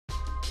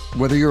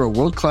Whether you're a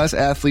world-class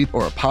athlete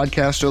or a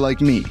podcaster like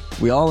me,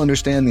 we all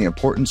understand the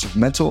importance of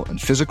mental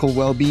and physical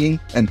well-being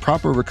and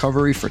proper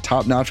recovery for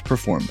top-notch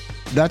performance.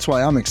 That's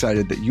why I'm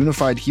excited that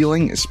Unified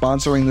Healing is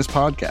sponsoring this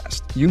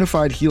podcast.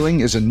 Unified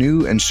Healing is a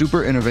new and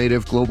super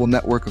innovative global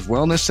network of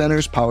wellness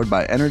centers powered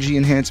by Energy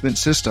Enhancement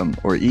System,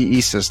 or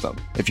EE System.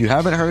 If you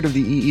haven't heard of the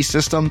EE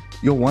System,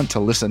 you'll want to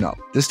listen up.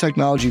 This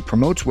technology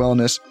promotes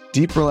wellness,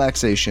 deep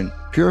relaxation,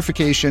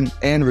 purification,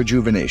 and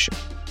rejuvenation.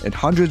 In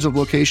hundreds of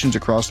locations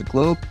across the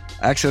globe,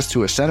 access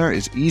to a center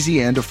is easy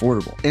and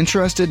affordable.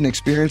 Interested in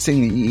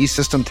experiencing the EE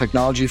System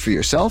technology for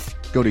yourself?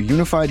 Go to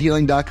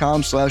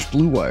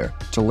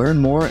unifiedhealing.com/bluewire to learn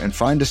more and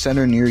find a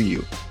center near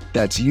you.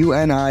 That's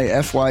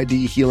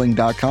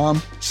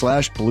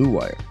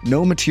unifydhealing.com/bluewire.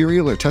 No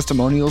material or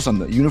testimonials on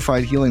the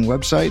Unified Healing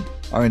website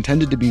are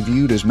intended to be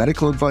viewed as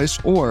medical advice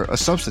or a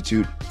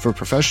substitute for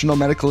professional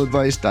medical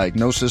advice,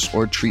 diagnosis,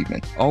 or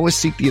treatment. Always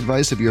seek the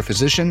advice of your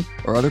physician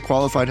or other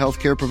qualified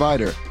healthcare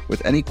provider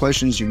with any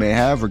questions you may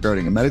have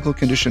regarding a medical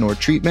condition or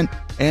treatment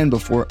and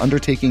before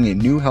undertaking a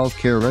new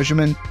healthcare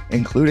regimen,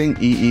 including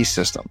EE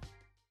System.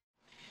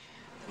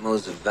 The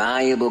most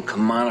valuable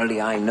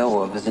commodity I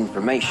know of is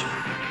information.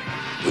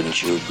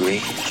 Wouldn't you agree?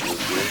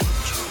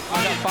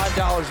 I got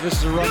 $5. This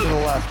is a run to the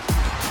left.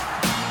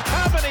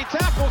 How many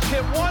tackles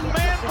can one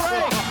man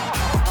break?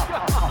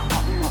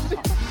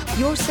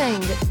 You're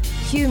saying that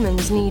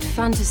humans need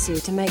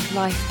fantasy to make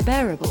life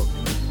bearable?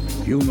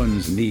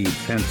 Humans need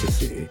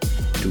fantasy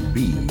to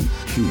be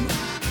human.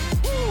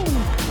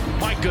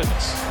 My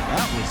goodness,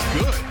 that was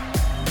good.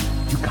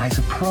 You guys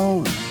are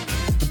pros.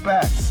 The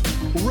best.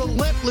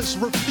 Relentless,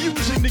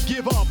 refusing to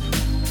give up.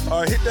 All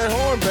right, hit that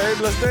horn,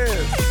 babe. Let's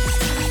dance.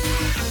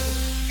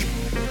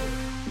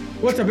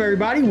 What's up,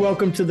 everybody?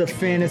 Welcome to the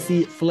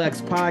Fantasy Flex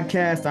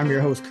Podcast. I'm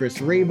your host, Chris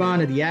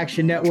Raybon of the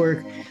Action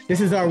Network.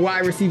 This is our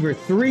wide receiver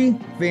 3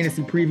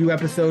 fantasy preview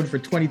episode for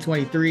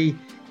 2023.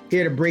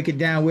 Here to break it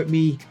down with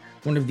me,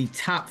 one of the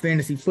top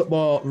fantasy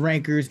football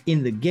rankers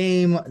in the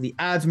game, the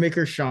odds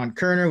maker, Sean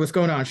Kerner. What's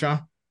going on,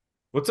 Sean?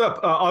 What's up?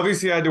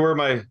 Obviously, I had to wear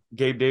my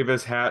Gabe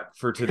Davis hat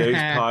for today's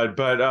pod,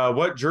 but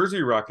what jersey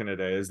are you rocking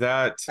today? Is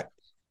that,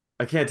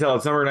 I can't tell,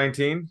 it's number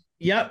 19?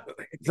 Yep.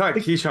 It's not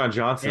Keyshawn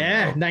Johnson.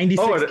 Yeah, though.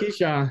 96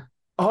 Keyshawn.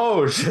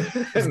 Oh, shit.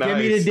 Nice. Give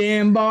me the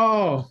damn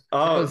ball.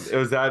 Oh, it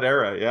was that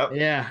era. Yep.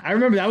 Yeah. I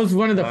remember that was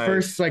one of the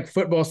first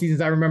football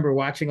seasons I remember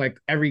watching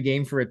every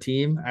game for a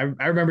team. I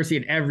remember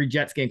seeing every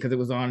Jets game because it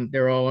was on, they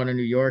were all on in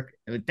New York.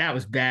 That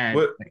was bad.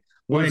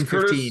 1 in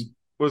 15.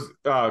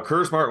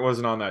 Curtis Martin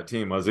wasn't on that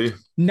team, was he?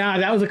 Nah,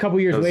 that was a couple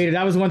years later.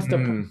 That was once the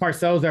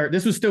Parcells are.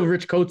 This was still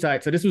Rich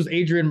Kotite. So this was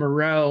Adrian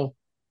Morrell.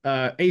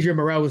 Adrian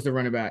Morrell was the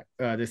running back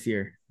this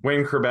year.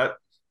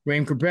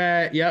 Wayne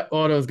Corbett, yep,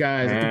 all those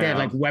guys. I think they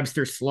had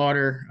Webster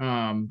Slaughter.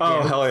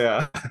 Hell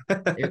yeah.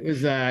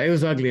 it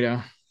was ugly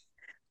though.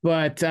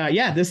 But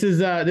this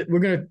is we're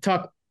gonna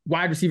talk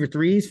wide receiver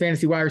 3s,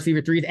 fantasy wide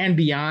receiver 3s, and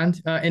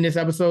beyond in this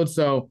episode.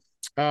 So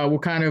we'll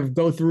kind of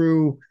go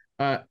through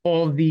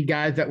all of the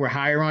guys that we're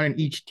higher on in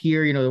each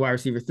tier. You know, the wide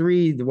receiver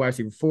 3, the wide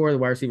receiver 4, the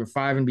wide receiver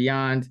 5, and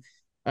beyond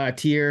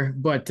tier.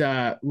 But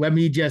let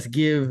me just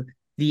give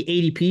the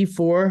ADP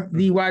for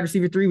the wide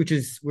receiver 3, which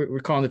is we're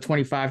calling the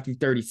 25 through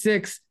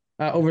 36.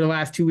 Over the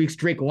last 2 weeks,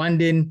 Drake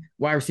London,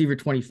 wide receiver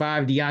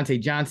 25,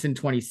 Deontay Johnson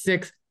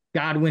 26,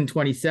 Godwin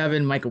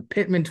 27, Michael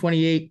Pittman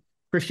 28,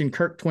 Christian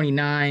Kirk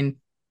 29,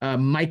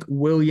 Mike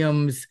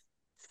Williams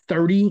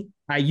 30,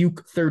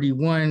 Ayuk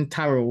 31,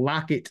 Tyler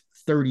Lockett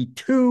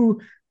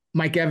 32,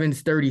 Mike Evans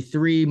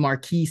 33,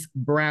 Marquise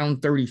Brown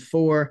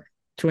 34,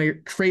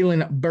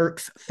 Traylon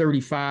Burks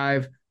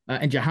 35,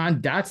 and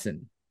Jahan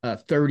Dotson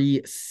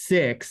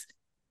 36.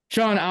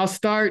 Sean, I'll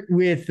start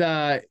with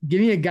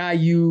give me a guy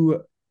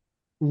you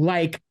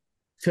like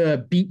to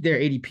beat their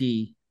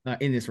ADP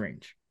in this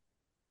range.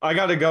 I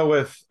got to go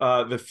with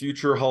the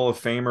future Hall of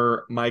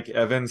Famer Mike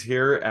Evans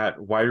here at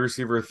wide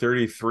receiver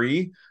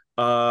 33.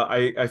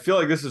 I feel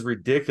like this is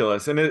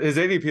ridiculous, and his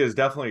ADP has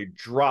definitely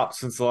dropped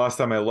since the last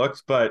time I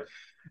looked.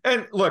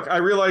 And look, I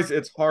realize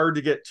it's hard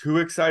to get too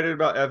excited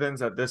about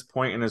Evans at this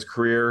point in his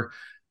career.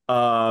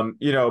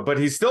 But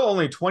he's still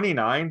only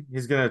 29.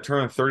 He's going to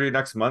turn 30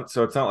 next month,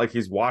 so it's not like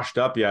he's washed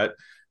up yet.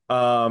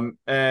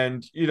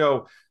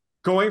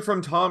 Going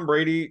from Tom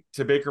Brady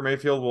to Baker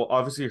Mayfield will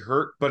obviously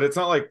hurt, but it's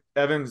not like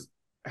Evans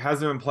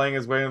hasn't been playing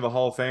his way into the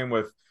Hall of Fame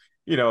with,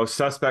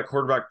 suspect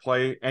quarterback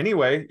play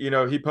anyway.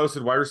 He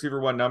posted wide receiver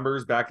 1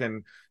 numbers back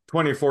in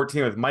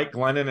 2014 with Mike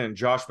Glennon and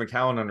Josh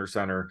McCown under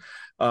center.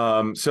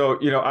 I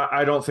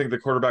don't think the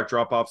quarterback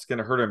drop-off is going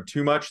to hurt him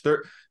too much.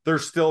 They're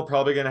still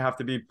probably going to have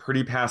to be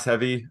pretty pass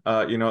heavy.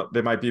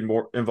 They might be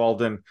more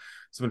involved in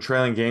some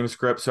trailing game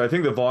scripts. So I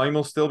think the volume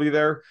will still be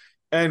there.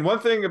 And one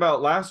thing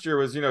about last year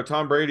was,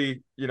 Tom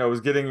Brady, was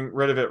getting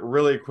rid of it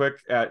really quick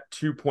at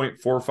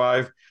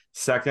 2.45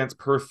 seconds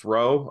per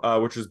throw,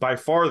 which is by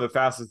far the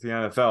fastest in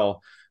the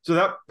NFL. So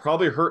that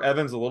probably hurt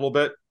Evans a little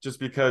bit just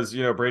because,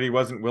 Brady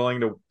wasn't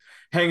willing to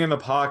hang in the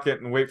pocket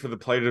and wait for the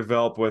play to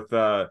develop with,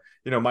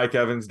 Mike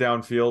Evans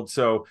downfield.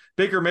 So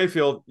Baker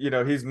Mayfield,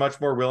 he's much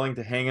more willing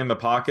to hang in the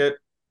pocket.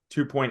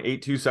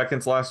 2.82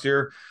 seconds last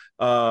year.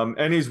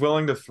 And he's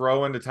willing to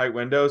throw into tight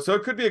windows. So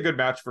it could be a good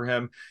match for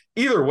him.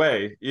 Either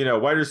way,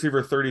 wide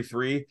receiver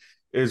 33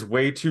 is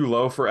way too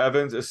low for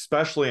Evans,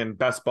 especially in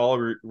best ball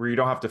where you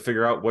don't have to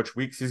figure out which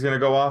weeks he's going to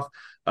go off.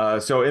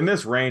 So in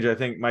this range, I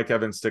think Mike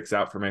Evans sticks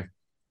out for me.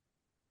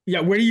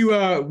 Yeah, where do you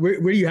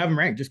have him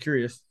ranked? Just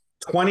curious.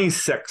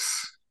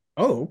 26.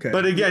 Oh, okay.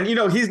 But again,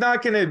 he's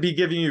not going to be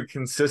giving you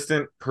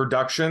consistent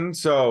production,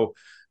 so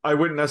I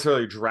wouldn't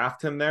necessarily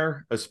draft him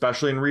there,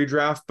 especially in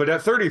redraft. But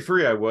at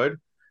 33, I would,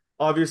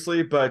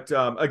 obviously. But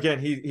again,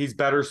 he's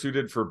better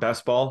suited for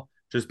best ball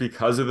just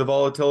because of the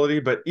volatility.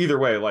 But either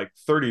way, like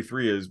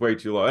 33 is way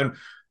too low. And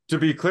to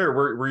be clear,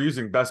 we're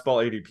using best ball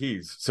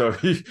ADPs, so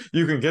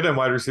you can get him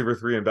wide receiver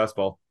 3 in best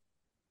ball.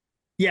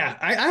 Yeah,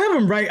 I have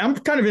him right. I'm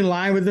kind of in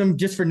line with him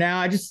just for now.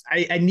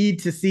 I need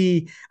to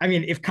see. I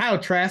mean, if Kyle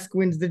Trask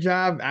wins the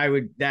job, I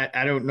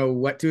don't know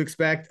what to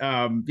expect.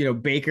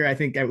 Baker, I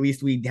think at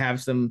least we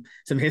have some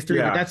history.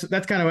 Yeah. But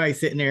that's kind of why he's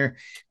sitting there.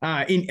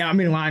 I'm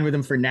in line with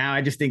him for now.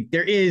 I just think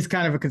there is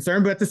kind of a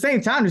concern, but at the same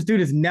time, this dude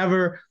has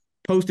never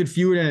posted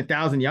fewer than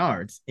 1,000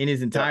 yards in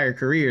his entire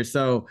career.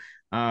 So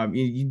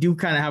you do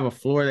kind of have a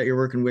floor that you're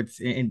working with,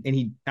 and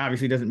he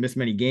obviously doesn't miss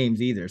many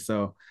games either.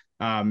 So.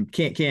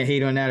 Can't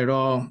hate on that at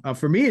all.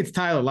 For me, it's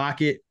Tyler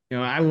Lockett.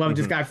 I love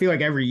this guy. I feel like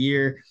every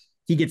year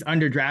he gets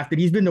underdrafted.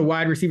 He's been the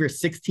wide receiver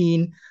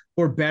 16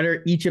 or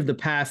better each of the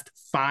past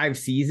 5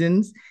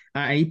 seasons.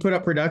 And he put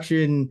up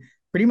production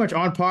pretty much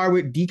on par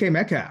with DK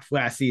Metcalf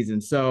last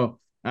season. So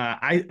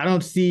I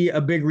don't see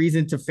a big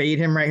reason to fade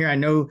him right here. I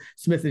know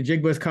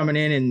Smith-Njigba is coming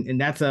in, and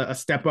that's a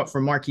step up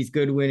from Marquise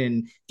Goodwin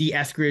and D.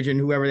 Eskridge and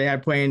whoever they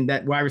had playing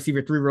that wide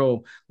receiver 3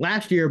 role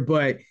last year.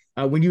 But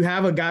when you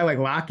have a guy like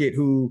Lockett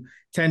who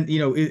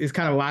is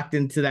kind of locked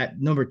into that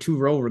number 2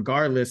 role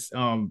regardless,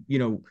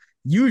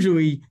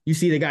 usually you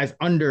see the guys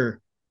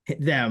under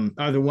them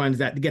are the ones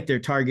that get their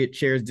target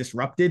shares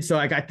disrupted. So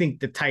I think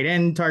the tight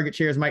end target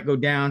shares might go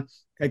down.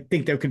 I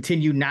think they'll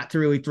continue not to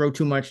really throw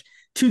too much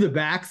to the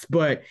backs,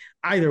 but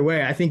either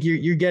way, I think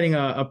you're getting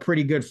a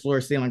pretty good floor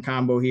ceiling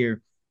combo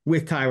here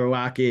with Tyler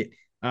Lockett,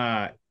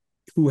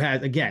 who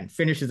has, again,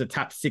 finished as a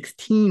top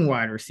 16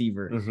 wide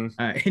receiver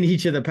in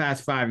each of the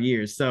past 5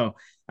 years. So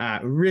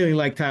really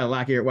like Tyler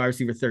Lockett at wide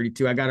receiver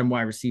 32. I got him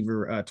wide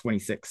receiver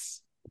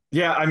 26.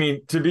 Yeah, I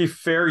mean, to be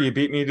fair, you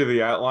beat me to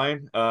the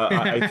outline.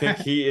 I think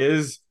he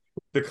is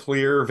the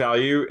clear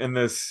value in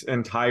this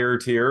entire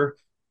tier.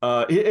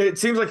 It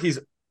seems like he's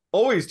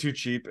always too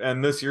cheap,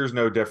 and this year's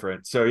no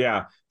different. So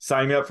yeah,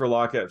 sign me up for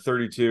Lockett at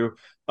 32.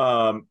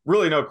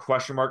 Really no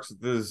question marks with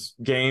this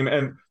game.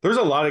 And there's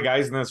a lot of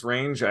guys in this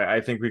range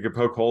I think we could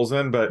poke holes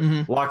in, but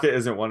Lockett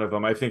isn't one of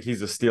them. I think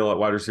he's a steal at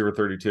wide receiver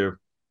 32.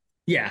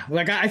 Yeah,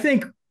 like I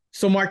think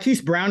so.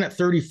 Marquise Brown at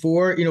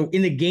 34,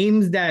 in the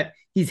games that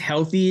he's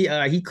healthy,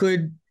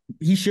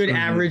 he should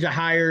average a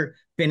higher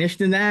finish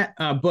than that.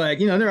 But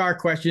there are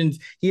questions.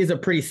 He is a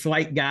pretty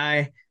slight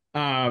guy.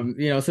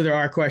 So there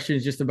are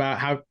questions just about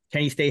how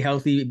can he stay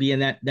healthy, being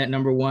that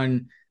number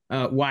 1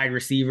 wide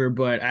receiver.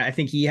 But I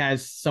think he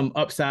has some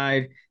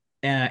upside.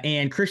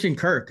 And Christian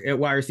Kirk at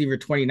wide receiver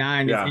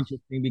 29 is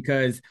interesting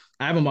because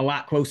I have him a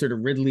lot closer to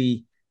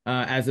Ridley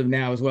as of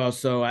now as well.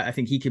 So I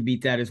think he could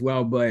beat that as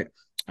well. But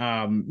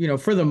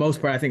for the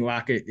most part, I think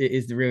Lockett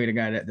is really the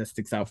guy that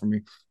sticks out for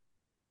me.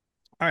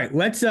 All right,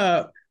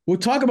 we'll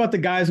talk about the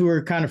guys who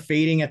are kind of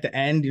fading at the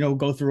end,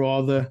 go through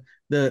all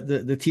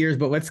the tiers,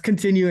 but let's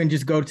continue and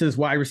just go to this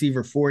wide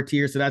receiver 4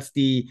 tier. So that's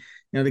the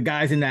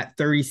guys in that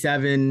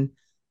 37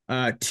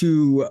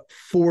 to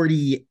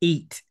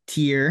 48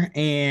 tier.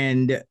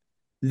 And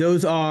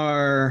those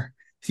are,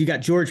 so you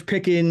got George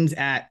Pickens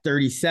at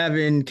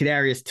 37,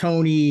 Kadarius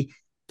Toney,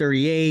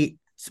 38,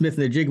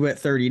 Smith-Njigba at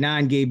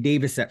 39, Gabe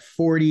Davis at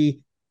 40,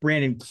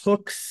 Brandon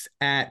Cooks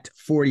at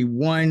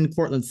 41,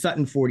 Cortland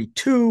Sutton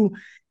 42,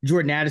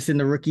 Jordan Addison,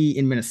 the rookie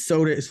in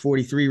Minnesota, is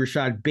 43,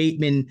 Rashad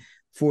Bateman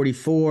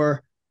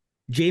 44,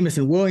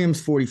 Jamison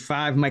Williams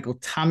 45, Michael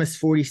Thomas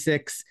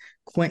 46,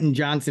 Quentin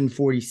Johnston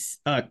 47,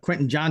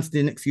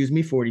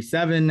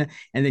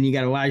 and then you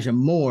got Elijah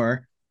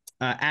Moore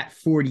at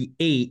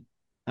 48.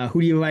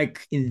 Who do you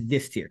like in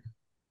this tier?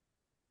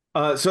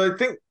 So I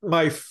think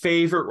my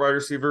favorite wide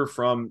receiver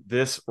from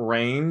this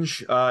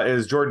range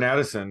is Jordan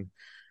Addison,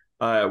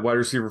 wide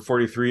receiver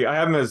 43. I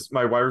have him as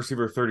my wide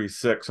receiver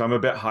 36, so I'm a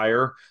bit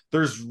higher.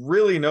 There's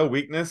really no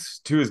weakness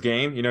to his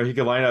game. He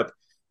can line up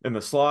in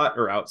the slot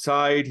or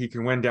outside. He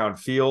can win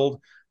downfield.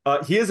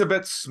 He is a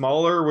bit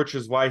smaller, which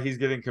is why he's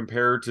getting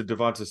compared to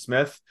Devonta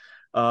Smith.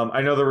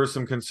 I know there were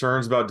some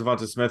concerns about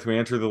Devonta Smith when he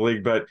entered the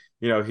league, but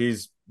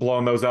he's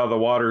blown those out of the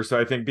water. So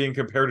I think being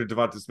compared to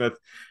Devonta Smith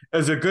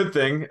is a good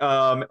thing.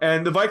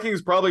 And the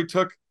Vikings probably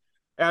took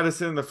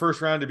Addison in the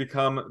first round to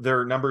become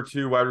their number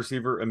 2 wide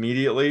receiver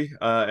immediately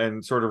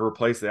and sort of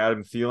replace the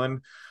Adam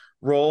Thielen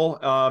role.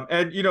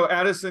 And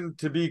Addison,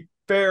 to be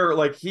fair,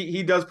 like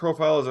he does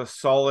profile as a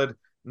solid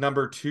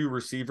number 2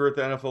 receiver at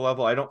the NFL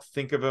level. I don't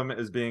think of him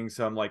as being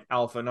some like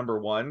alpha number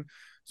 1.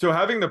 So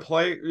having to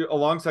play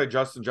alongside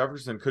Justin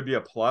Jefferson could be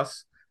a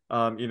plus.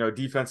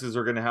 Defenses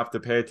are going to have to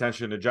pay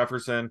attention to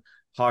Jefferson.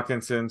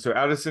 Hawkinson. So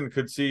Addison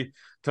could see a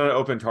ton of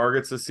open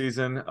targets this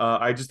season.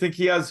 I just think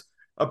he has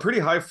a pretty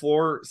high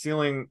floor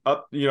ceiling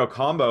up,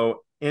 combo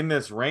in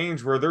this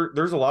range where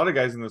there's a lot of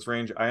guys in this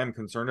range I am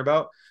concerned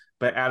about,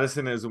 but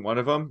Addison isn't one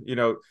of them.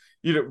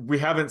 We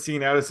haven't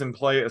seen Addison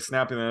play a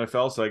snap in the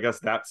NFL, so I guess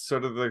that's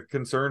sort of the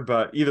concern.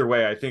 But either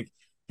way, I think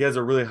he has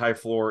a really high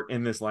floor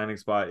in this landing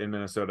spot in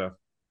Minnesota.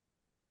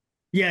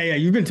 Yeah.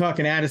 You've been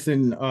talking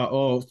Addison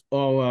all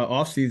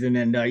off season,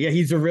 and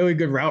he's a really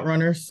good route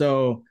runner.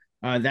 So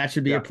that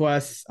should be a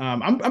plus.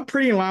 I'm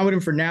pretty in line with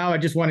him for now. I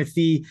just want to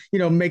see,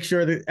 make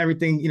sure that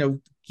everything,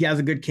 he has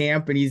a good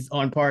camp and he's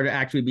on par to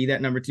actually be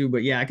that number 2.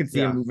 But yeah, I could see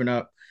him moving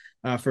up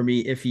for me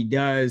if he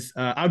does.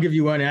 I'll give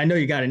you one, and I know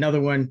you got another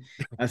one,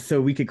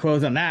 so we could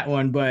close on that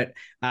one. But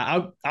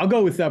I'll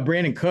go with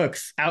Brandon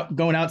Cooks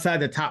going outside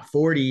the top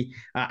 40.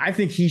 I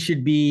think he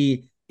should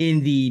be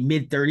in the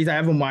mid 30s. I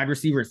have him wide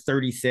receiver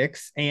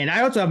 36. And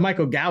I also have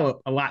Michael Gallup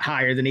a lot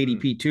higher than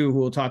ADP too, who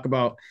we'll talk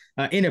about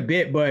in a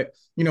bit. But,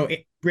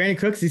 Brandon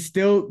Cooks is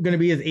still going to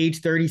be his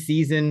age 30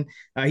 season.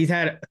 He's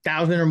had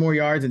 1,000 or more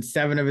yards in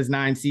 7 of his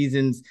 9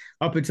 seasons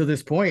up until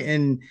this point.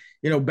 And,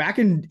 back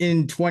in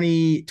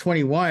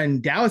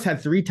 2021, Dallas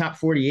had 3 top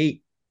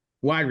 48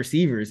 wide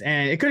receivers.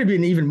 And it could have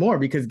been even more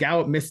because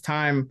Gallup missed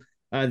time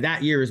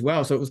that year as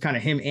well. So it was kind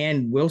of him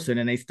and Wilson,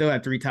 and they still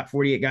had 3 top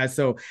 48 guys.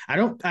 So I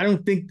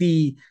don't think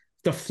the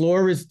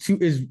floor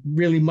is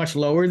really much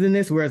lower than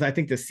this, whereas I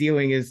think the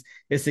ceiling is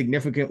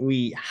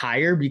significantly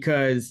higher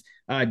because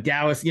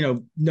Dallas,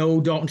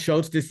 no Dalton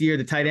Schultz this year.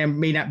 The tight end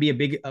may not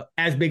be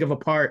as big of a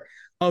part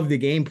of the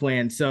game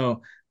plan.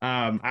 So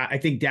I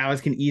think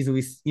Dallas can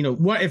easily,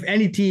 if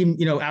any team,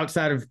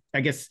 outside of,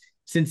 I guess,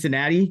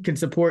 Cincinnati can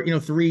support,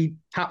 3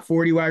 top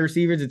 40 wide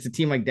receivers, it's a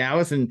team like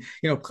Dallas. And,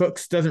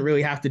 Cooks doesn't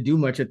really have to do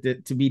much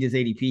to beat his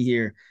ADP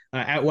here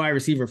at wide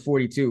receiver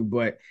 42.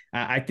 But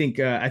I think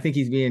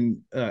he's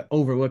being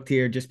overlooked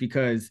here just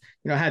because,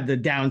 had the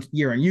down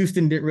year in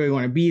Houston, didn't really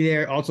want to be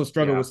there, also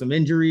struggled with some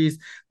injuries.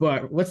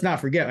 But let's not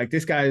forget,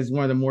 this guy is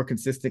one of the more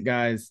consistent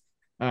guys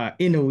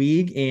in the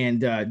league.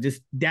 And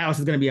just Dallas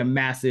is going to be a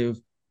massive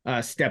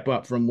step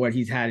up from what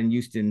he's had in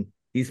Houston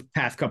these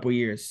past couple of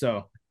years.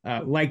 So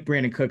like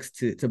Brandon Cooks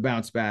to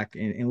bounce back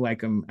and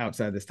like him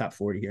outside this top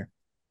 40 here.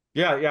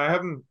 Yeah, I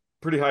have him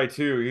pretty high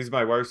too. He's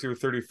my wide receiver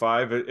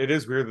 35. It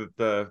is weird that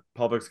the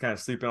public's kind of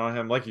sleeping on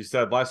him. Like you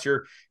said, last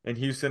year in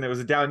Houston, it was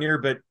a down year,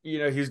 but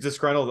he's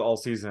disgruntled all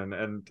season.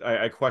 And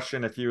I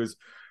question if he was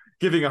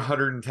giving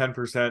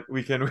 110%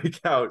 week in,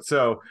 week out.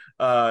 So,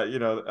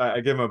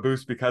 I give him a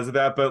boost because of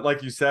that. But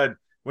like you said,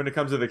 when it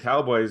comes to the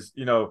Cowboys,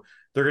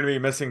 they're going to be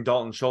missing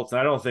Dalton Schultz. And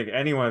I don't think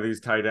any one of these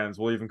tight ends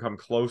will even come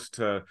close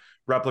to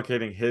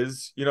replicating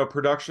his,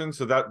 production.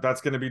 So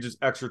that's going to be just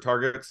extra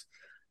targets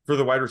for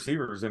the wide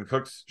receivers. And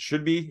Cooks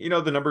should be,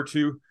 the number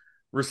 2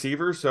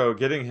 receiver. So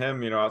getting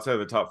him, outside of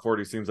the top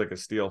 40 seems like a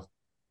steal.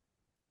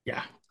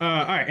 Yeah. All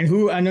right. And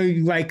who, I know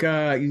you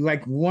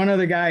like one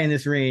other guy in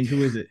this range.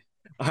 Who is it?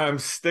 I'm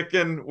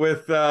sticking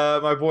with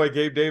my boy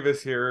Gabe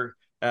Davis here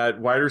at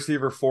wide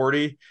receiver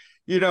 40.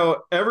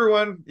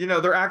 Everyone,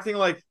 they're acting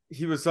like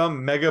he was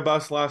some mega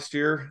bust last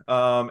year.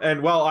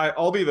 And while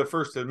I'll be the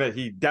first to admit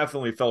he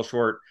definitely fell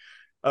short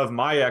of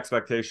my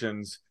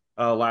expectations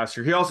last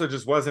year. He also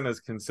just wasn't as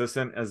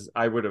consistent as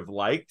I would have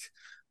liked.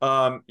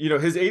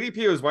 His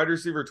ADP was wide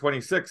receiver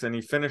 26 and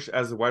he finished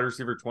as a wide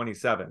receiver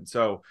 27.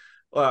 So,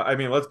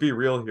 let's be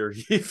real here.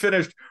 He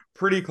finished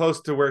pretty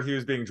close to where he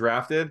was being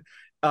drafted.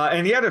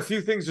 And he had a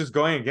few things just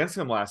going against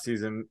him last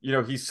season.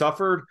 He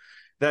suffered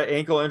that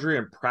ankle injury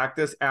in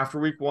practice after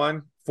week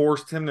 1,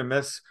 forced him to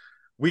miss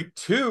week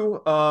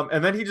 2.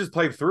 And then he just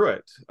played through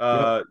it,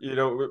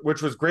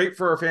 which was great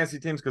for our fantasy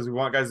teams because we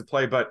want guys to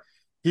play, but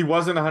he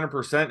wasn't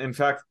 100%. In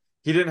fact,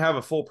 he didn't have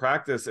a full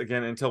practice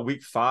again until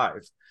week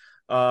 5.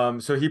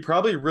 So he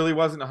probably really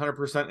wasn't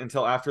 100%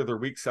 until after their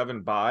week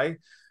 7 bye.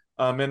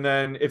 And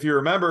then if you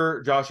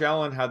remember, Josh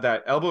Allen had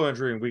that elbow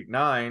injury in week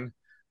 9,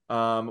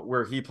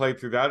 where he played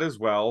through that as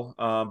well.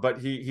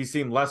 But he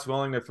seemed less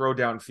willing to throw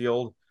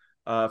downfield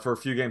for a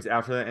few games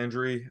after that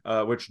injury,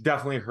 which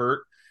definitely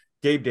hurt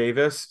Gabe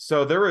Davis.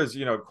 So there was,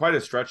 quite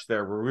a stretch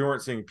there where we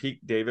weren't seeing peak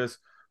Davis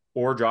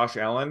or Josh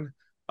Allen.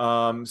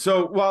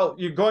 So while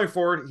you're going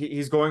forward,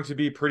 he's going to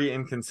be pretty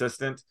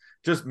inconsistent,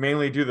 just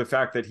mainly due to the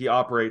fact that he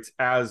operates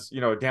as, a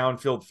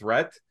downfield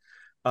threat.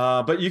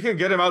 But you can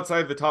get him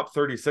outside the top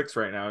 36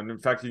 right now. And in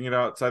fact, you can get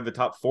outside the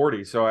top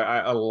 40. So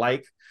I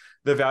like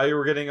the value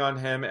we're getting on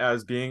him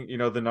as being,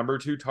 the number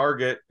 2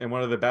 target and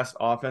one of the best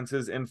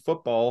offenses in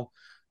football.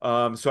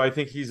 So I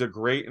think he's a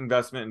great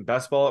investment in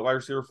best ball at wide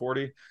receiver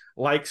 40,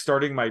 like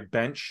starting my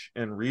bench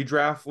and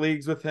redraft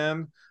leagues with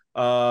him.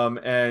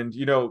 And,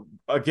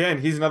 again,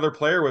 he's another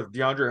player with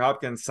DeAndre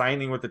Hopkins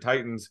signing with the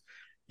Titans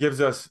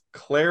gives us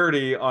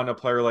clarity on a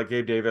player like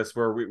Gabe Davis,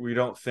 where we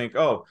don't think,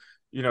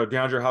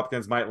 DeAndre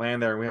Hopkins might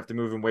land there and we have to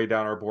move him way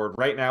down our board.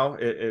 Right now,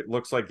 it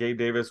looks like Gabe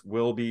Davis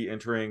will be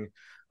entering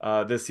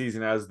this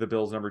season as the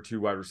Bills' number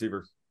 2 wide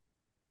receiver.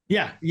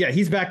 Yeah,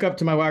 he's back up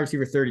to my wide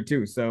receiver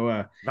 32.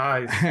 So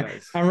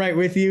nice. I'm right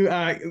with you.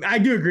 I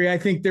do agree. I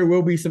think there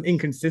will be some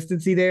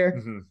inconsistency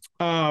there.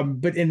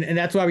 But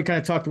that's why we kind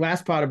of talked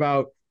last pod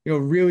about,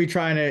 really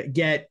trying to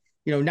get,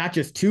 not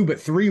just 2, but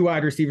 3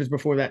 wide receivers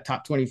before that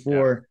top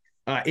 24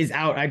 is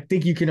out. I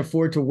think you can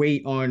afford to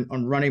wait on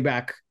running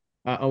back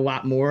a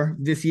lot more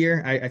this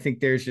year. I think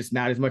there's just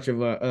not as much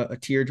of a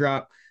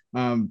teardrop,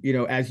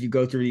 as you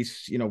go through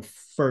these,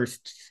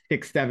 first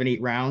 6, 7,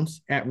 8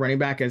 rounds at running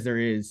back as there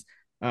is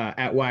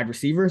at wide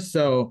receiver.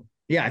 So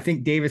I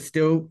think Davis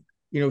still,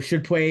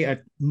 should play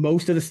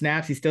most of the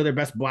snaps. He's still their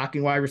best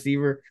blocking wide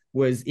receiver,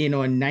 was in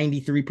on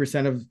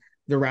 93% of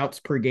the routes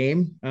per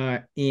game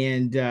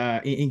in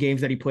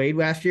games that he played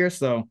last year.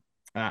 So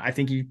I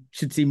think you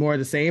should see more of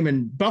the same.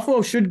 And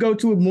Buffalo should go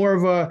to more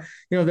of a,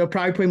 they'll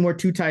probably play more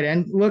 2 tight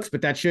end looks,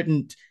 but that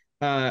shouldn't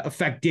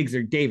affect Diggs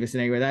or Davis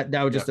in any way.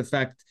 That would just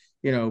affect,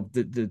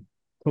 the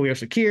Khalil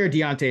Shakir,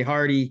 Deontay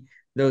Hardy,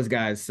 those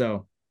guys.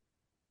 So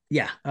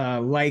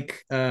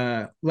like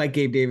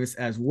Gabe Davis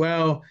as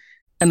well.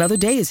 Another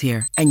day is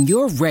here and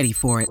you're ready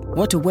for it.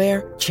 What to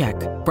wear? Check.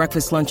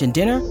 Breakfast, lunch, and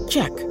dinner?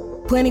 Check.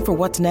 Planning for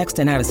what's next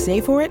and how to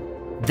save for it?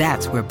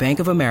 That's where Bank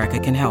of America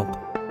can help.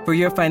 For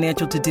your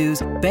financial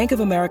to-dos, Bank of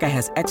America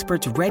has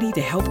experts ready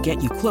to help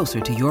get you closer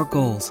to your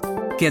goals.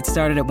 Get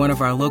started at one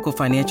of our local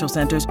financial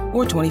centers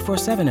or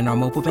 24/7 in our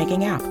mobile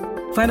banking app.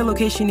 Find a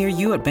location near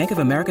you at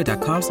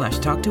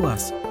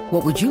bankofamerica.com/talktous.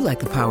 What would you like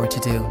the power to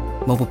do?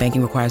 Mobile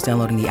banking requires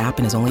downloading the app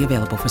and is only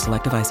available for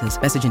select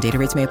devices. Message and data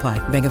rates may apply.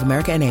 Bank of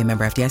America NA,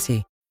 member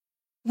FDIC.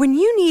 When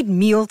you need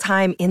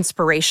mealtime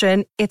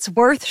inspiration, it's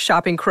worth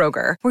shopping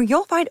Kroger, where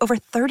you'll find over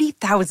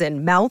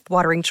 30,000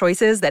 mouth-watering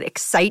choices that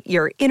excite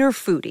your inner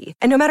foodie.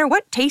 And no matter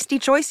what tasty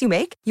choice you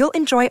make, you'll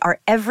enjoy our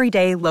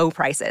everyday low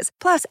prices,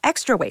 plus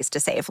extra ways to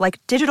save,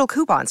 like digital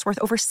coupons worth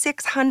over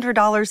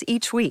 $600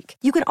 each week.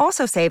 You can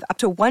also save up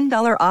to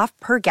 $1 off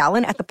per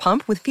gallon at the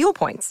pump with fuel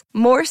points.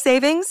 More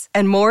savings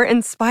and more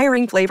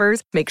inspiring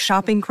flavors make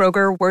shopping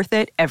Kroger worth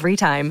it every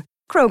time.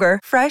 Kroger,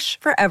 fresh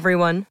for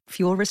everyone.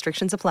 Fuel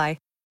restrictions apply.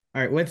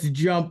 All right, let's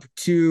jump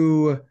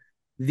to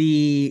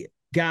the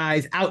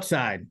guys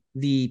outside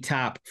the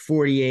top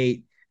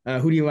 48.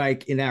 Who do you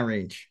like in that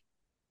range?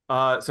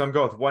 So I'm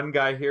going with one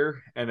guy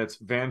here, and it's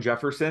Van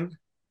Jefferson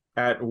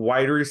at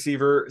wide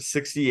receiver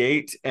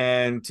 68.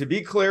 And to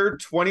be clear,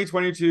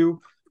 2022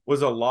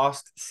 was a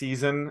lost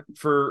season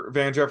for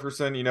Van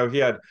Jefferson. You know, he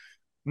had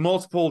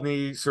multiple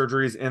knee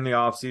surgeries in the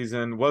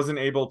offseason, wasn't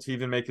able to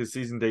even make his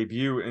season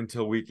debut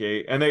until week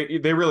 8. And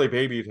they really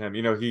babied him.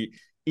 You know, he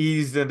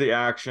eased into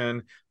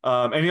action.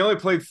 And he only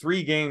played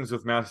 3 games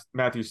with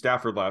Matthew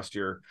Stafford last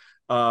year.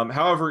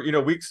 However, you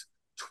know, weeks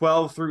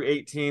 12 through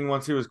 18,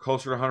 once he was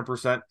closer to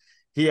 100%,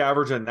 he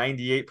averaged a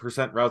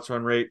 98% routes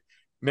run rate,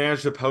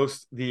 managed to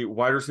post the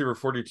wide receiver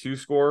 42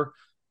 score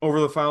over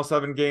the final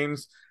 7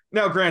 games.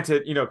 Now,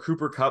 granted, you know,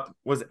 Cooper Kupp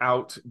was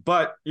out,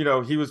 but, you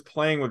know, he was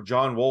playing with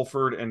John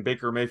Wolford and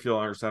Baker Mayfield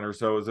on our center.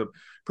 So it was a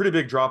pretty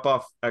big drop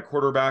off at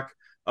quarterback.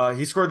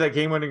 He scored that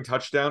game-winning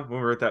touchdown when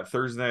we were at that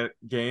Thursday night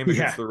game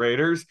against the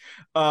Raiders.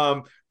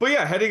 But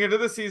yeah, heading into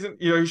the season,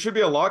 you know, he should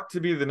be a lock to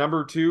be the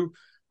number 2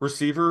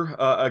 receiver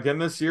again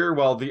this year,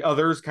 while the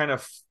others kind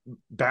of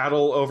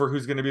battle over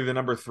who's going to be the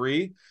number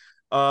 3.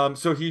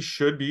 So he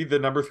should be the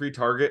number 3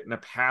 target in a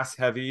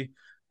pass-heavy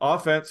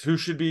offense, who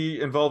should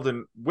be involved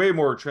in way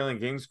more trailing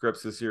game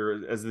scripts this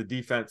year as the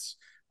defense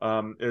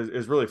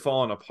is really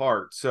falling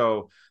apart.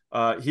 So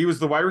he was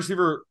the wide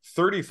receiver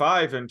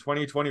 35 in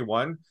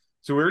 2021.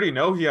 So we already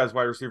know he has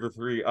wide receiver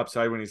 3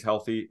 upside when he's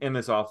healthy in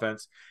this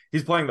offense.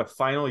 He's playing the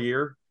final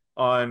year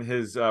on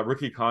his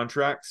rookie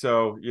contract.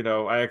 So, you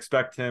know, I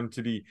expect him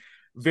to be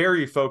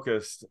very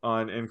focused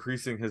on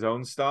increasing his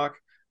own stock.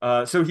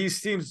 So he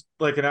seems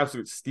like an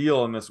absolute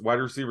steal in this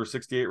wide receiver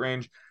 68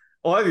 range.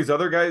 A lot of these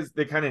other guys,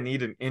 they kind of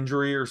need an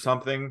injury or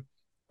something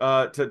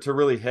to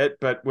really hit.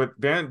 But with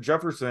Van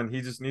Jefferson,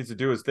 he just needs to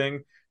do his thing,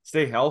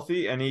 stay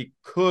healthy, and he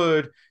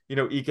could, you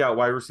know, eke out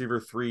wide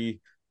receiver 3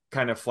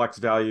 kind of flex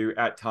value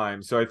at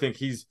times. So I think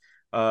he's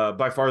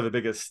by far the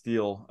biggest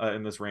steal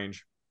in this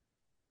range.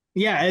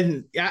 Yeah,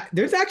 and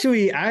there's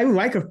actually, I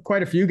like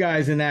quite a few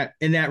guys in that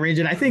range.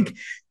 And I think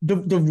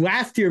the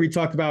last tier we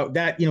talked about,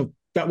 that, you know,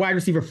 that wide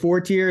receiver 4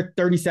 tier,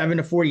 37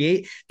 to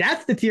 48,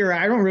 that's the tier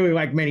I don't really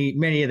like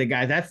many of the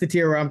guys. That's the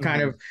tier where I'm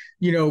kind of,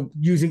 you know,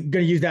 going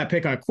to use that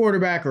pick on a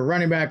quarterback or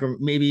running back or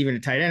maybe even a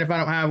tight end if I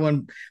don't have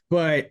one.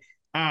 But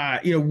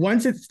you know,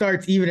 once it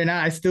starts evening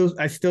out,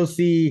 I still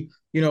see,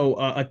 you know,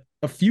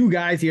 a few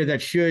guys here that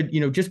should,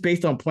 you know, just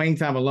based on playing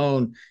time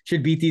alone,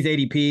 should beat these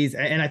ADPs.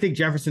 And I think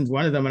Jefferson's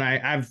one of them. And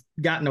I've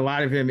gotten a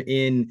lot of him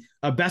in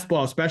best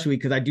ball, especially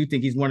because I do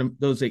think he's one of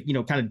those, you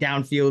know, kind of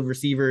downfield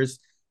receivers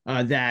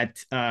that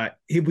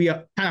he'll be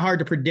kind of hard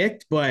to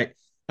predict, but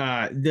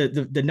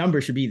the number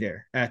should be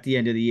there at the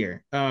end of the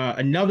year.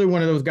 Another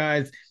one of those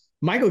guys,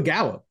 Michael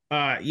Gallup,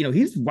 you know,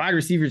 he's wide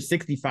receiver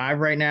 65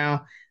 right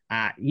now.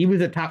 He was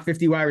a top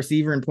 50 wide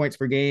receiver in points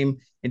per game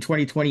in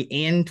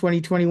 2020 and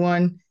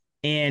 2021.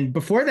 And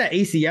before that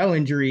ACL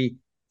injury,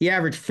 he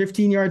averaged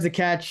 15 yards a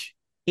catch,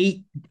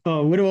 a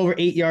little over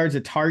 8 yards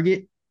a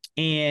target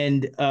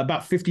and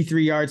about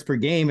 53 yards per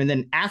game. And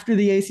then after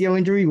the ACL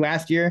injury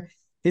last year,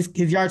 his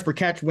yards per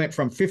catch went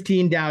from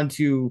 15 down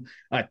to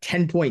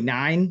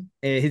 10.9.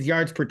 His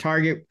yards per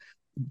target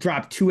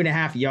dropped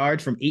 2.5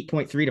 yards from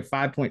 8.3 to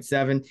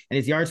 5.7, and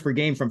his yards per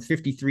game from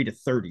 53 to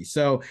 30.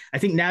 So I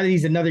think now that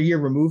he's another year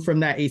removed from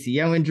that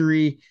ACL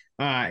injury,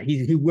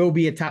 he will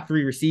be a top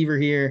 3 receiver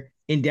here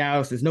in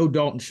Dallas. There's no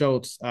Dalton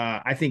Schultz.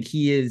 I think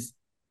he is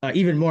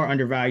even more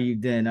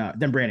undervalued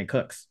than Brandon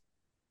Cooks.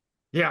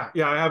 Yeah,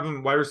 I have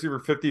him wide receiver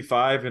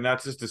 55, and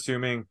that's just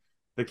assuming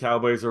the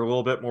Cowboys are a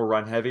little bit more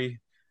run heavy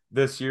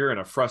this year in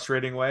a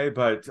frustrating way.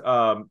 But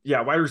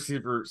wide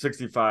receiver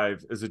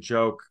 65 is a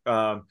joke,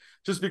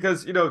 just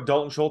because,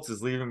 Dalton Schultz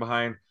is leaving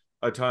behind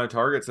a ton of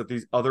targets that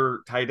these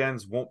other tight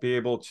ends won't be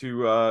able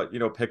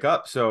to, pick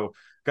up. So a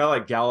guy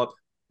like Gallup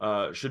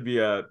should be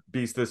a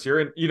beast this year.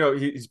 And,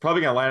 he's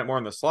probably going to line up more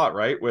in the slot,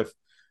 right? With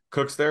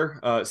Cooks there.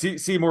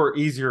 See more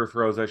easier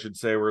throws, I should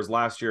say, whereas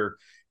last year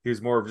he was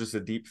more of just a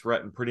deep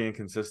threat and pretty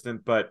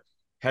inconsistent. But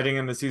heading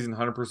in the season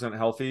 100%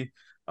 healthy,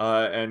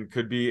 and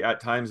could be at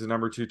times the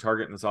number 2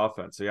 target in this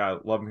offense. So I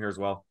love him here as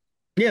well.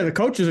 Yeah, the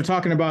coaches are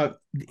talking about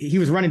he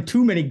was running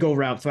too many go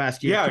routes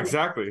last year. Yeah,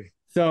 exactly.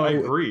 So I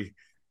agree.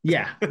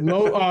 Yeah,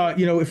 low.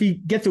 If he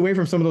gets away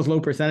from some of those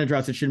low percentage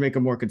routes, it should make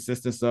him more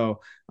consistent.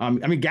 So,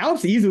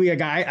 Gallup's easily a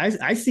guy.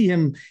 I see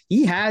him.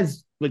 He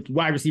has like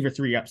wide receiver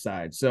 3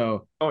 upside.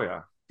 So, oh yeah,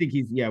 I think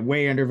he's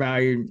way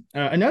undervalued.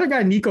 Another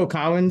guy, Nico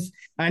Collins,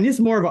 and this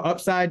is more of an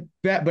upside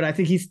bet, but I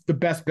think he's the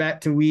best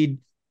bet to lead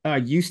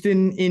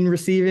Houston in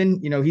receiving.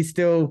 He's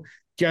still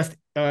just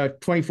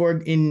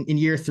 24 in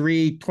year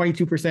 3,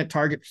 22%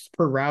 targets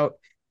per route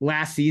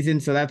last season.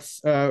 So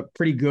that's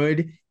pretty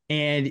good.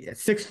 And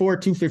 6'4",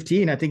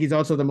 215, I think he's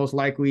also the most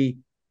likely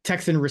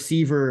Texan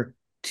receiver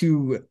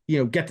to,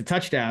 get the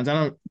touchdowns. I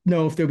don't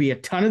know if there'll be a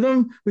ton of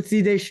them with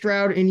CJ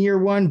Stroud in year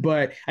 1,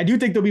 but I do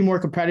think they'll be more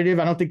competitive.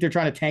 I don't think they're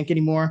trying to tank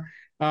anymore.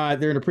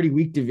 They're in a pretty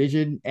weak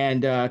division.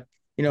 And,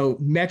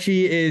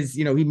 Mechie is,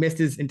 he missed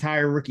his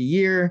entire rookie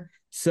year.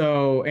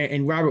 So,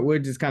 and Robert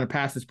Woods is kind of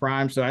past his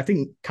prime. So I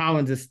think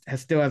Collins is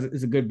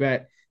a good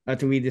bet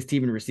to lead this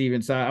team in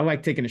receiving. So I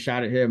like taking a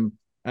shot at him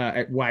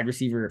at wide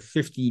receiver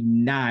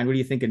 59. What do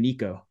you think of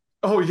Nico?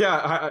 Oh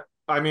yeah.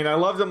 I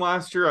loved him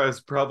last year. I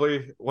was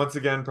probably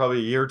a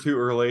year too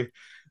early.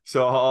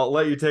 So I'll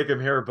let you take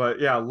him here,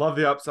 but yeah, love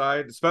the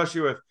upside,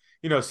 especially with,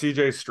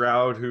 CJ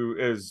Stroud, who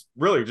is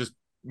really just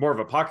more of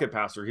a pocket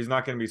passer. He's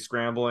not going to be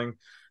scrambling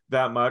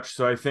that much.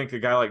 So I think a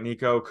guy like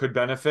Nico could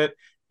benefit.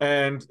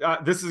 And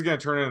this is going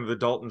to turn into the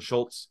Dalton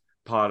Schultz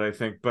pod, I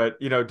think. But,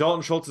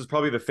 Dalton Schultz is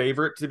probably the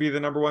favorite to be the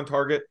number 1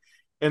 target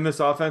in this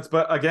offense.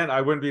 But again,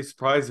 I wouldn't be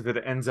surprised if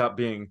it ends up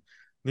being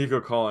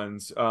Nico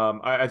Collins.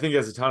 I think he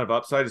has a ton of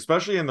upside,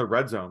 especially in the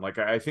red zone. Like,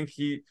 I think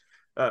he,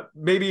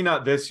 maybe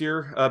not this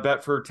year,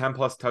 bet for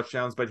 10+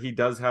 touchdowns, but he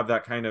does have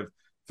that kind of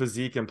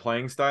physique and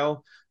playing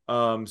style.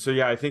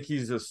 I think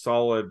he's a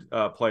solid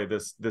play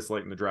this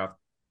late in the draft.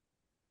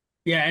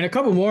 Yeah, and a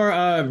couple more,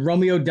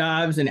 Romeo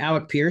Doubs and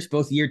Alec Pierce,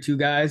 both year 2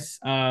 guys.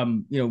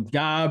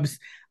 Doubs,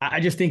 I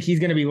just think he's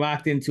going to be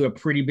locked into a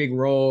pretty big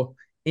role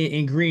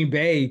in Green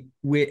Bay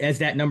as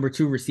that number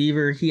 2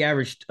 receiver. He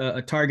averaged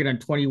a target on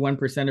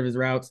 21% of his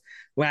routes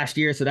last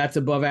year, so that's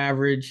above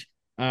average.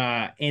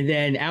 And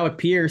then Alec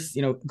Pierce,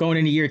 going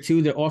into year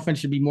 2, the offense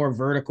should be more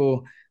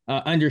vertical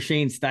under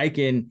Shane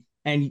Steichen.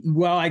 And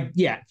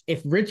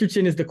if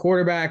Richardson is the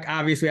quarterback,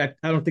 obviously I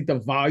don't think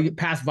the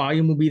pass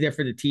volume will be there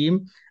for the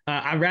team.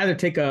 I'd rather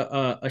take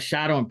a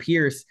shot on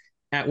Pierce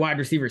at wide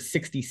receiver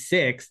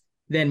 66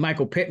 than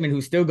Michael Pittman,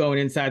 who's still going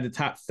inside the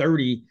top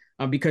 30,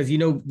 because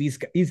these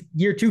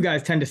year 2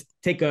 guys tend to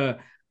take a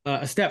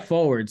step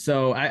forward.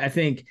 So I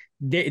think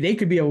they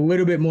could be a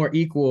little bit more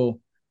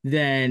equal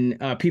than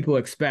people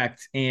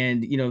expect.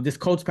 And this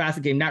Colts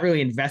passing game, not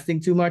really investing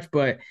too much,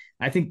 but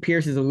I think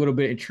Pierce is a little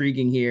bit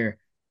intriguing here.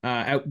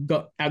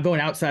 Going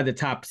outside the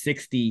top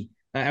 60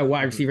 at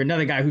wide receiver,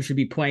 another guy who should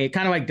be playing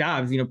kind of like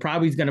Dobbs,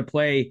 probably is going to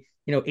play,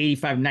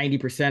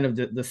 85-90%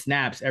 of the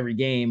snaps every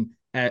game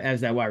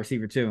as that wide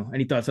receiver too.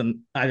 Any thoughts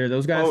on either of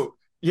those guys? Oh,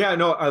 yeah,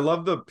 no, I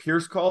love the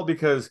Pierce call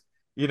because,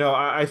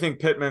 I think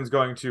Pittman's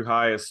going too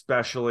high,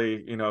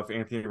 especially, if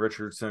Anthony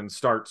Richardson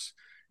starts,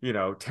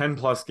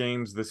 10+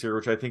 games this year,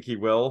 which I think he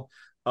will.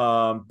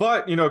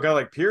 But, a guy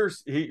like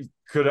Pierce, he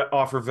could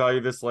offer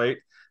value this late.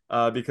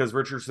 Because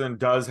Richardson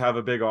does have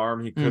a big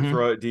arm. He could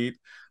throw it deep.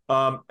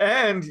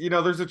 And,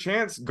 there's a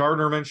chance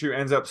Gardner Minshew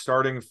ends up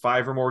starting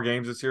 5 or more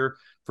games this year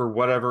for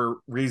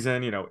whatever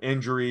reason,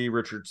 injury,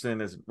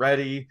 Richardson isn't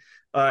ready.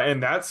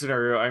 In that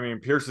scenario,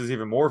 Pierce is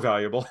even more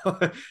valuable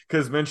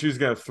because Minshew's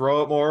going to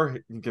throw it more.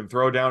 He can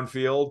throw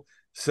downfield.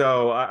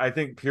 So I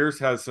think Pierce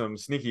has some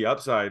sneaky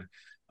upside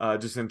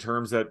just in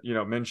terms that,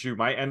 Minshew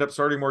might end up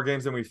starting more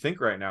games than we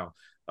think right now.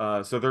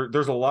 So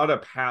there's a lot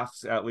of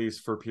paths, at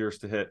least, for Pierce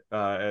to hit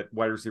at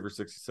wide receiver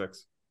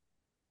 66.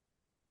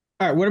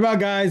 All right, what about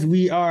guys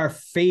we are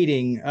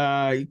fading?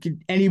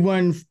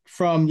 Anyone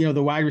from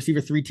the wide receiver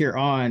 3 tier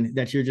on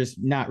that you're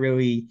just not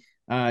really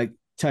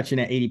touching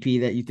at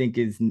ADP that you think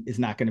is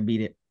not going to beat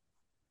it?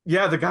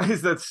 Yeah, the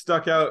guys that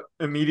stuck out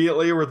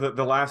immediately were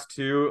the last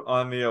two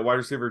on the wide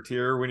receiver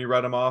tier when you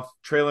read them off: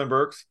 Treylon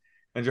Burks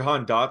and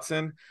Jahan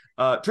Dotson.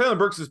 Treylon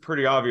Burks is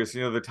pretty obvious.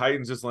 The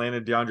Titans just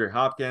landed DeAndre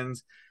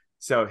Hopkins,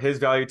 so his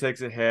value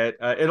takes a hit.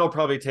 It'll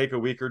probably take a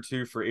week or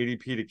two for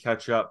ADP to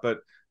catch up, but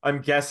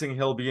I'm guessing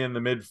he'll be in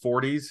the mid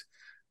 40s.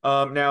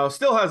 Now,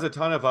 still has a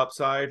ton of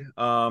upside,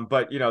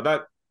 but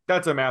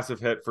that's a massive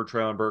hit for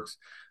Treylon Burks.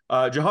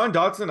 Jahan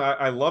Dotson,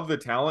 I love the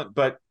talent,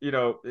 but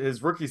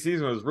his rookie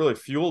season was really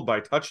fueled by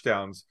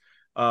touchdowns.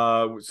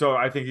 So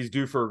I think he's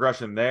due for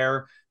regression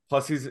there.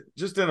 Plus, he's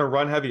just in a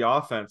run-heavy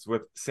offense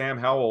with Sam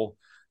Howell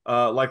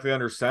likely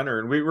under center.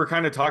 And we were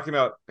kind of talking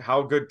about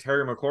how good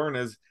Terry McLaurin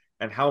is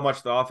and how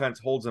much the offense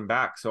holds him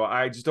back. So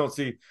I just don't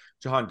see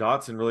Jahan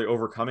Dotson really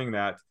overcoming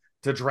that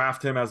to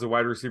draft him as a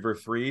wide receiver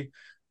 3.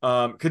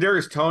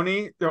 Kadarius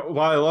Toney,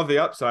 while I love the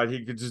upside,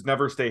 he could just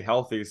never stay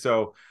healthy.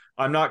 So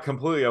I'm not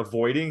completely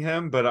avoiding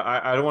him, but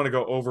I don't want to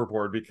go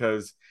overboard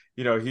because,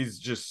 he's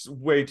just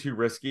way too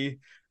risky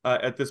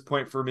at this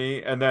point for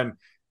me. And then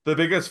the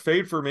biggest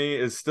fade for me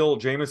is still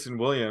Jameson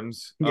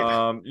Williams.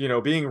 Yeah.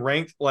 Being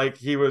ranked like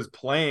he was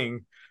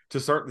playing to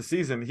start the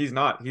season. He's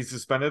not. He's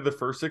suspended the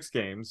first 6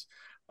 games.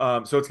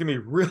 So it's going to be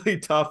really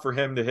tough for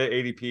him to hit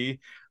ADP.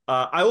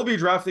 I will be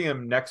drafting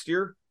him next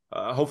year.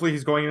 Hopefully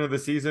he's going into the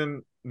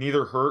season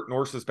neither hurt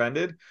nor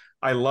suspended.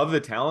 I love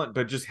the talent,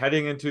 but just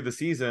heading into the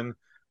season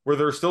where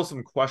there's still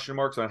some question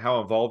marks on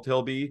how involved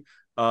he'll be.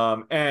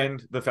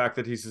 And the fact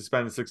that he's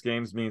suspended 6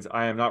 games means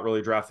I am not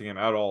really drafting him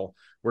at all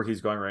where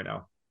he's going right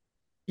now.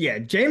 Yeah,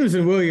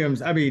 Jameson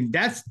Williams, I mean,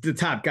 that's the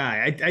top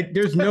guy.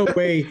 There's no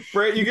way.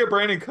 You get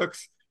Brandon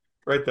Cooks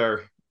right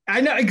there.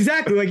 I know,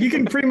 exactly. Like, you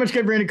can pretty much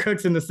get Brandon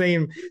Cooks in the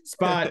same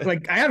spot.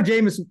 Like, I have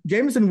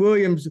Jameson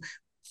Williams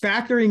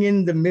factoring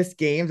in the missed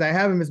games. I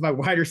have him as my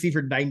wide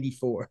receiver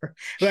 94.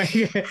 Like,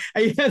 he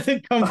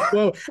hasn't come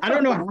close. I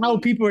don't know how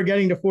people are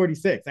getting to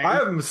 46. I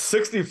have him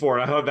 64.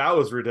 I thought that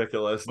was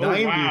ridiculous.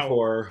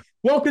 94. Wow.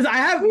 Well,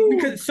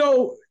 because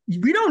so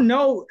we don't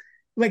know.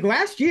 Like,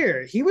 last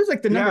year, he was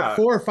like the number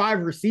 4 or 5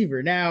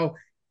 receiver. Now,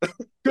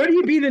 could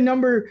he be the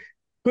number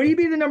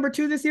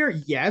 2 this year?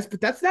 Yes, but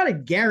that's not a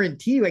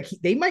guarantee. Like,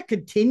 they might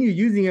continue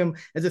using him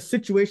as a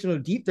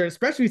situational deep threat,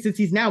 especially since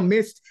he's now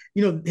missed,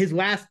 his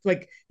last,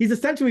 like, he's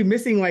essentially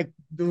missing like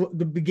the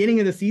beginning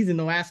of the season,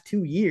 the last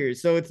 2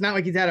 years. So it's not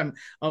like he's had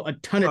a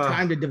ton of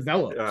time to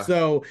develop. Yeah.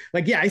 So,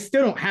 like, I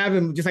still don't have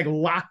him just like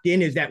locked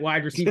in as that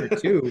wide receiver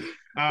 2.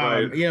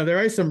 Right.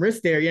 There is some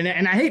risk there.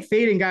 And I hate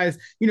fading guys,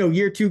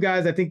 year 2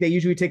 guys. I think they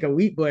usually take a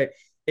leap, but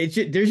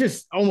there's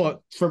just almost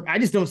I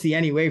just don't see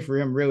any way for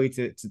him really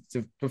to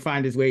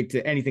find his way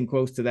to anything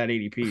close to that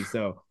ADP.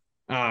 So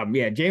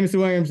Jameson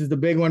Williams is the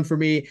big one for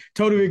me.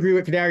 Totally agree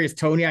with Kadarius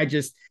Toney. I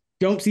just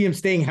don't see him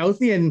staying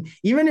healthy. And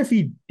even if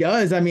he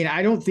does, I mean,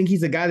 I don't think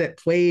he's a guy that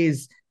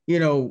plays,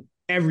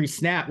 every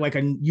snap like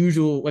a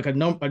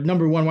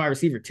number 1 wide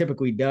receiver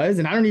typically does.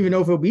 And I don't even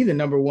know if he'll be the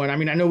number 1. I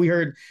mean, I know we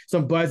heard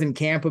some buzz in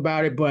camp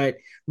about it, but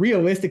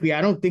realistically, I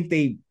don't think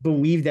they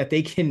believe that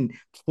they can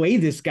play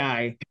this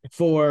guy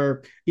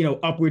for,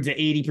 upwards of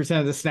 80%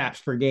 of the snaps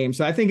per game.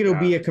 So I think it'll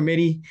be a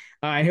committee,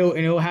 and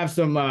he'll have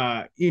some,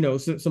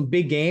 some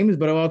big games,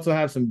 but he'll also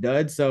have some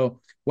duds. So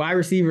wide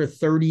receiver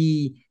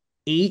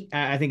 38,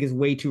 I think is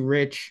way too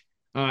rich.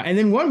 And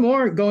then one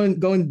more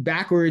going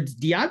backwards,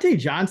 Deontay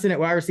Johnson at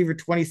wide receiver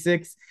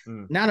 26.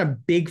 Not a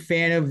big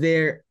fan of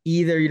there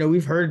either.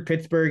 We've heard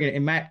Pittsburgh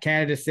and Matt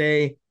Canada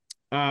say,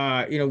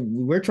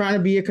 we're trying to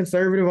be a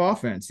conservative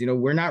offense.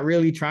 We're not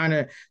really trying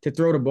to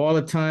throw the ball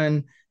a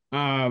ton.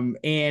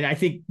 And I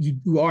think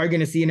you are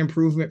going to see an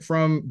improvement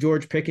from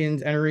George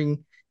Pickens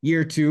entering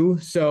year 2.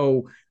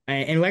 So,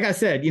 and like I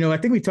said, I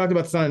think we talked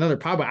about this on another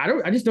pod, but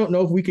I just don't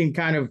know if we can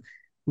kind of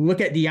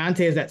look at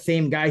Deontay as that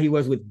same guy he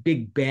was with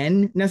Big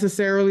Ben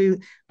necessarily,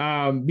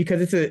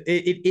 because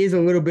it is a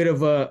little bit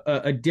of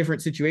a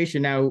different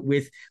situation now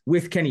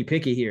with Kenny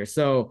Pickett here.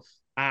 So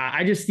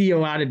I just see a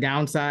lot of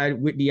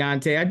downside with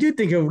Deontay. I do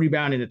think he'll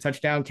rebound in the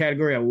touchdown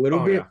category a little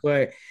bit,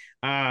 but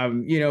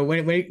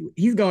when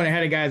he's going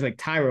ahead of guys like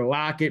Tyler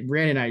Lockett,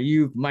 Brandon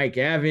Ayuk, Mike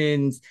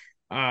Evans,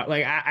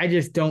 I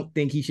just don't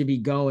think he should be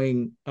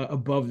going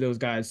above those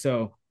guys.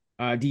 So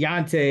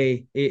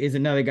Deontay is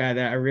another guy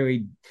that I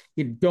really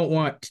don't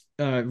want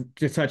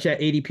to touch at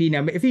ADP.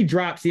 Now, if he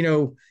drops,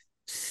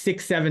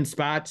 6-7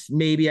 spots,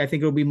 maybe I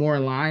think it'll be more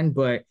in line.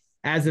 But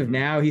as of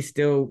now, he's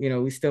still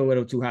a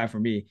little too high for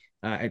me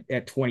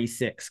at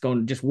 26,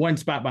 going just 1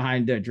 spot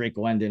behind Drake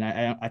London.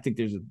 I think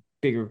there's a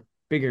bigger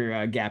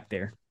gap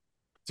there.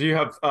 Do you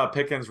have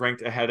Pickens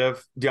ranked ahead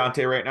of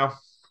Deontay right now?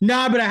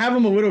 Nah, but I have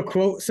them a little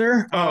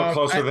closer.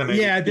 Closer than 80.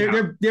 Yeah,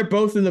 they're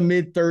both in the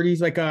mid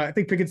 30s. Like I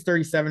think Pickett's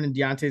 37 and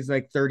Deontay's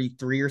like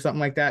 33 or something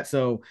like that.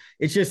 So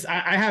it's just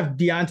I have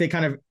Deontay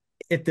kind of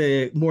at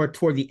the more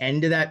toward the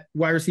end of that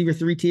wide receiver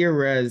 3 tier,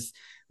 whereas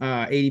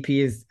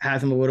ADP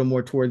has him a little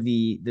more toward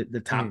the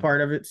top part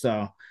of it.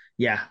 So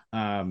just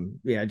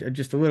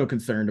a little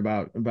concerned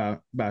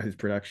about his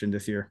production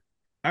this year.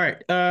 All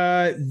right,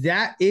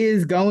 that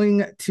is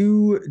going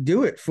to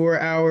do it for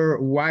our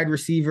wide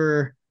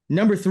receiver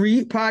number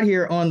 3 pod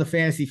here on the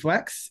Fantasy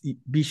Flex.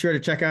 Be sure to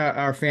check out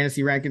our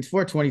fantasy rankings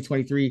for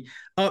 2023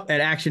 up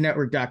at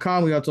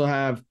actionnetwork.com. We also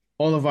have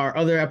all of our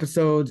other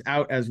episodes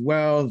out as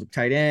well. The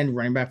tight end,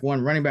 running back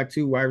 1, running back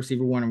 2, wide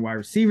receiver 1, and wide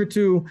receiver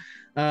 2.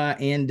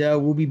 And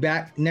we'll be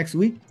back next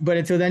week. But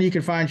until then, you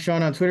can find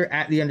Sean on Twitter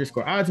at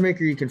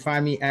 @_oddsmaker. You can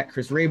find me at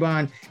Chris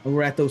Raybon. And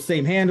we're at those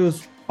same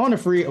handles on the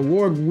free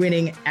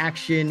award-winning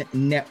Action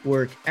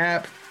Network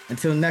app.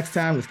 Until next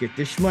time, let's get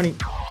this money.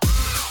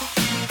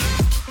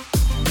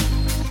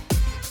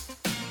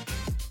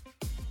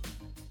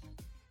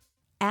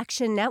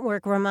 Action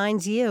Network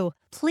reminds you,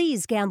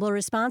 please gamble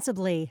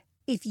responsibly.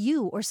 If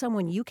you or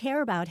someone you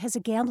care about has a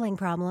gambling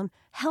problem,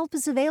 help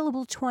is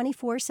available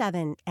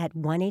 24/7 at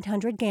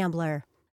 1-800-GAMBLER.